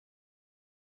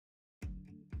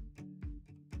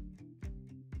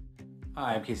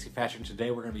Hi, I'm Casey Fatch, and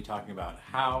today we're going to be talking about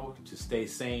how to stay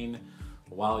sane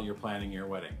while you're planning your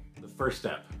wedding. The first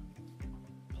step,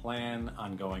 plan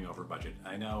on going over budget.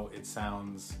 I know it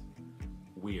sounds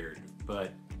weird,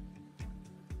 but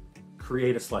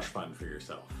create a slush fund for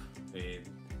yourself.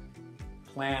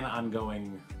 Plan on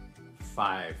going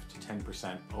 5 to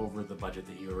 10% over the budget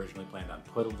that you originally planned on.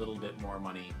 Put a little bit more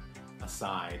money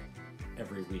aside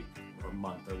every week or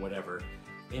month or whatever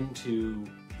into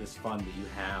this fund that you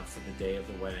have for the day of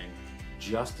the wedding,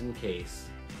 just in case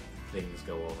things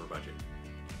go over budget.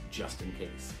 Just in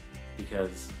case,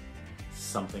 because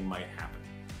something might happen.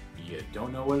 You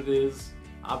don't know what it is,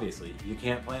 obviously, you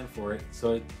can't plan for it,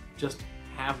 so just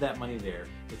have that money there.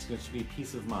 It's going to be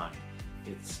peace of mind.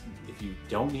 If you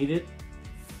don't need it,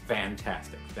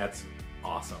 fantastic, that's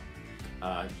awesome.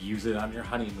 Use it on your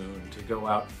honeymoon to go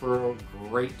out for a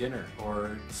great dinner,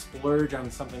 or splurge on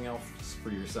something else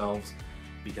for yourselves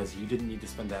because you didn't need to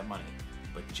spend that money.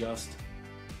 But just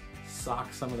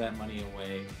sock some of that money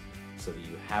away so that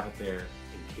you have it there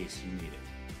in case you need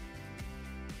it.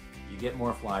 You get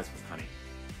more flies with honey.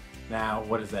 Now,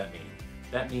 what does that mean?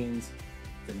 That means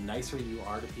the nicer you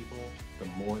are to people, the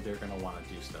more they're going to want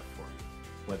to do stuff for you.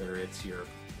 Whether it's your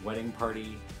wedding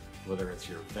party, whether it's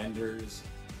your vendors,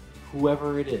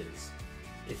 whoever it is,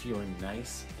 if you're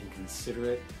nice and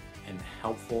considerate and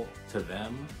helpful to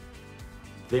them,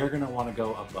 they're going to want to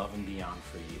go above and beyond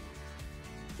for you.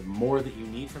 The more that you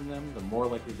need from them, the more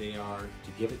likely they are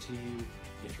to give it to you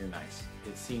if you're nice.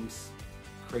 It seems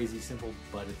crazy simple,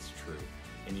 but it's true,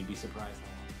 and you'd be surprised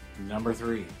how long. Number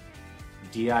 3,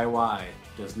 DIY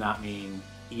does not mean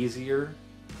easier,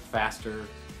 faster,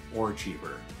 or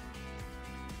cheaper.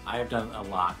 I have done a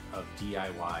lot of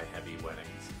DIY heavy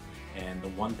weddings, and the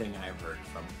one thing I've heard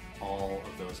from all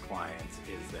of those clients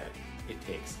is that it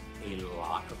takes a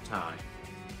lot of time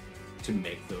to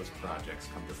make those projects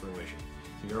come to fruition.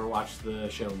 You ever watched the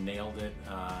show Nailed It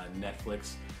on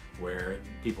Netflix, where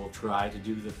people try to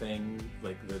do the thing,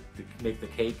 like make the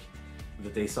cake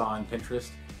that they saw on Pinterest?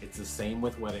 It's the same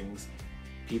with weddings.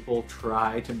 People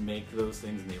try to make those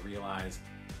things and they realize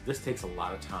this takes a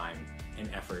lot of time and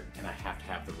effort, and I have to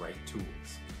have the right tools.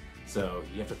 So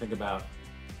you have to think about,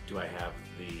 do I have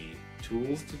the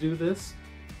tools to do this?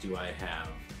 Do I have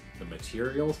the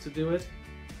materials to do it?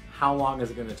 How long is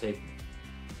it going to take me?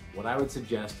 What I would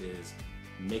suggest is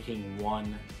making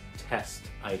one test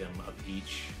item of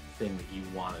each thing that you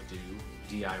want to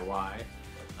do DIY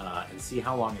and see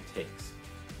how long it takes.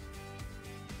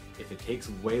 If it takes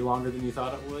way longer than you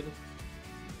thought it would,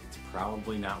 it's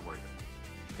probably not worth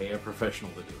it. Pay a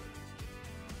professional to do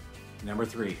it. Number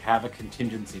 3, have a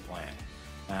contingency plan.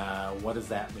 What does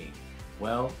that mean?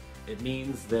 Well, it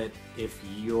means that if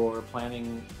you're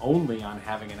planning only on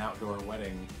having an outdoor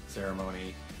wedding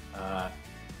ceremony,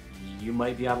 you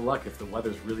might be out of luck if the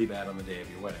weather's really bad on the day of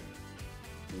your wedding.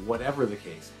 Whatever the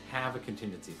case, have a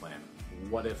contingency plan.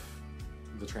 What if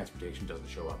the transportation doesn't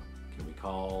show up? Can we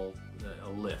call a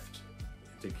lift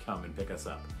to come and pick us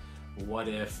up? What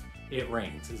if it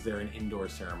rains? Is there an indoor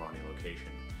ceremony location?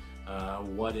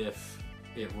 What if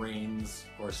it rains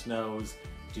or snows?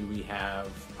 Do we have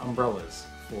umbrellas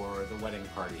for the wedding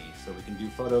party so we can do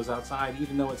photos outside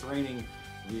even though it's raining?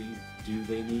 Do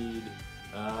they need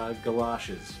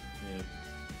galoshes,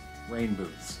 rain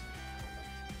boots?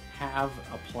 Have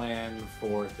a plan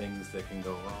for things that can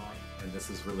go wrong, and this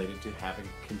is related to having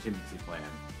a contingency plan.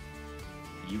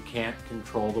 You can't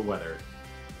control the weather.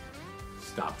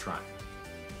 Stop trying.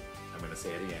 I'm going to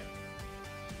say it again.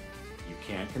 You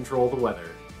can't control the weather,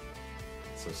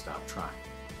 so stop trying.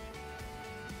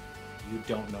 You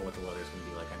don't know what the weather's going to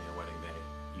be like on your wedding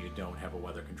day. You don't have a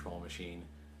weather control machine.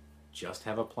 Just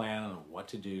have a plan on what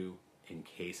to do in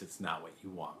case it's not what you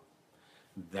want.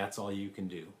 That's all you can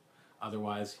do.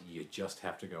 Otherwise, you just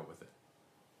have to go with it.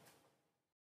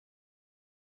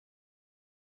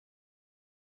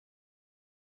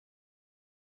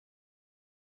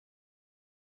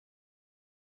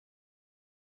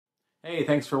 Hey,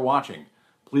 thanks for watching.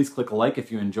 Please click like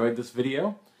if you enjoyed this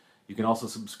video. You can also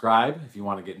subscribe if you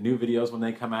want to get new videos when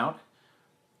they come out.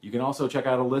 You can also check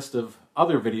out a list of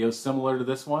other videos similar to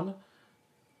this one,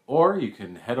 or you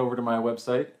can head over to my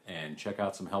website and check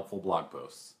out some helpful blog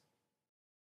posts.